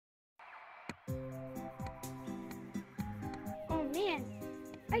man,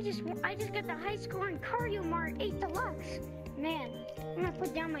 I just got the high score in Cardio Mart 8 Deluxe. Man, I'm gonna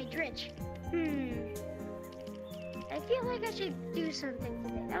put down my dritch. I feel like I should do something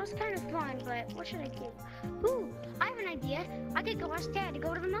today. That was kind of fun, but what should I do? Ooh, I have an idea. I could go ask Dad to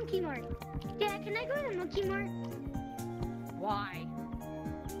go to the MonkeMart. Dad, can I go to the MonkeMart? Why?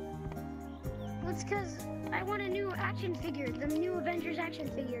 Well, it's because I want a new action figure, the new Avengers action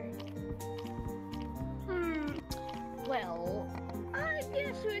figure. Well, I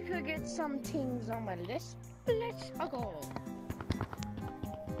guess we could get some things on my list. Let's go.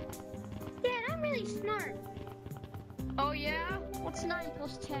 Dad, I'm really smart. Oh yeah? What's 9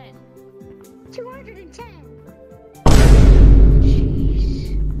 plus 10? 210.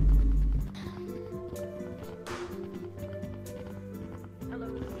 Jeez. Hello.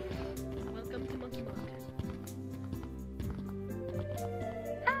 Welcome to MonkeMart.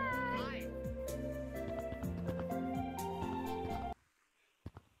 Hi.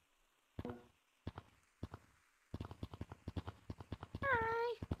 Hi.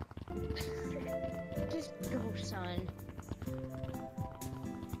 Just go, son.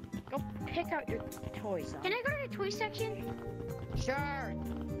 Go pick out your toys. Son. Can I go to the toy section? Sure.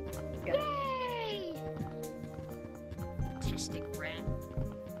 Yay! Autistic rat.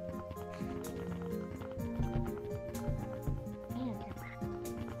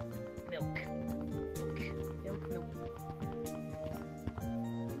 Milk.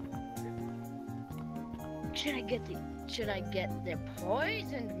 Should I get the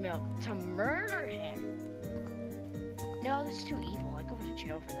poisoned milk to murder him? No, that's too evil. I go to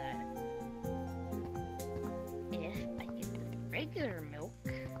jail for that. If I get the regular milk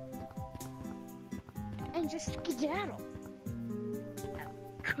and just skedaddle.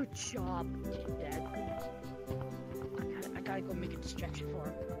 Good job, Dad. I gotta go make a distraction for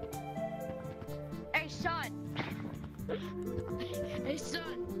him. Hey, son! Hey,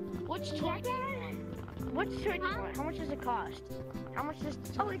 son! What's toy? What's toy do you want? How much does it cost? How much does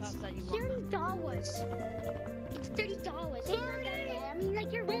the toy cost that you want? $30. It's $30. I mean,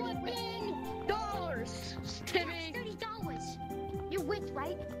 like you're really rich. $11, Timmy. That's $30. You're rich,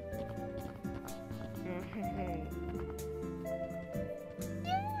 right?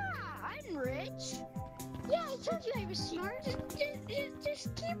 Yeah, I'm rich. Yeah, I told you I was smart.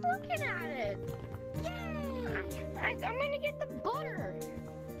 Just keep looking at it. Yay! I'm gonna get the butter.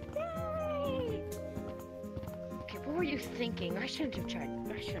 Yay! Okay, what were you thinking? I shouldn't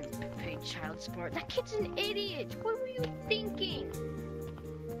have paid child support. That kid's an idiot. What were you thinking?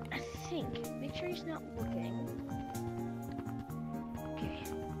 I think. Make sure he's not looking. Okay.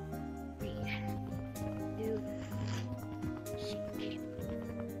 Read. Do. See.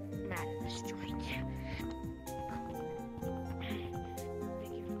 Mad in the street.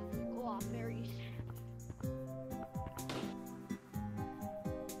 Go off, berries.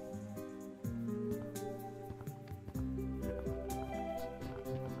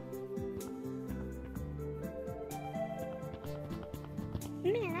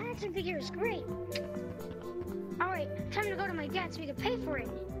 Man, that action figure is great. Alright, time to go to my dad so we can pay for it.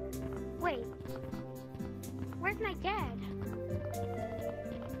 Wait. Where's my dad?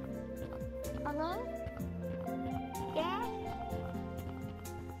 Hello? Dad?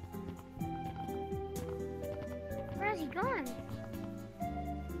 Where has he gone?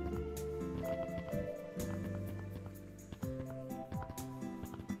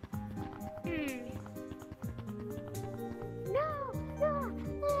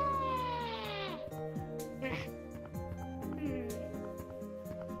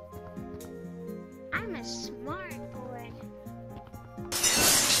 I'm a smart boy.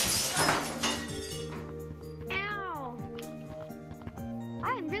 Ow!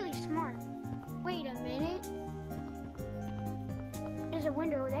 I'm really smart. Wait a minute. There's a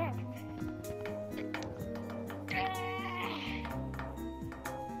window there.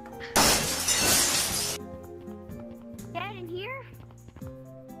 Dad, in here?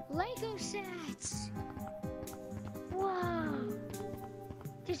 Lego sets. Whoa.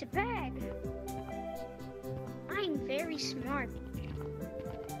 There's a bag. I'm very smart.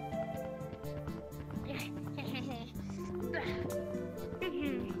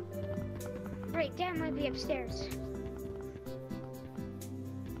 Right, Dad might be upstairs.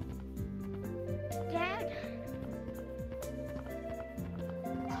 Dad?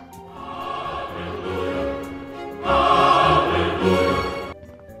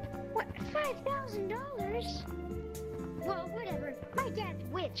 What, $5,000? Well, whatever. My dad's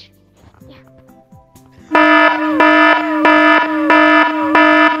rich. Yeah.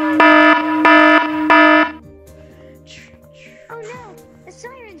 Oh no, the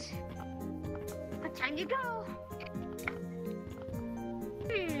sirens. Time to go.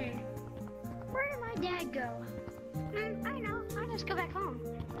 Dad go? I know. I'll just go back home.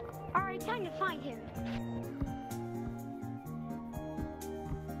 Alright, time to find him.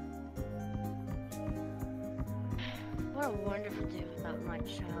 What a wonderful day without my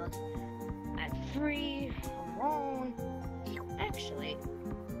child. I'm free, alone. Actually,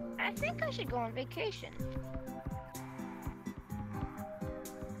 I think I should go on vacation.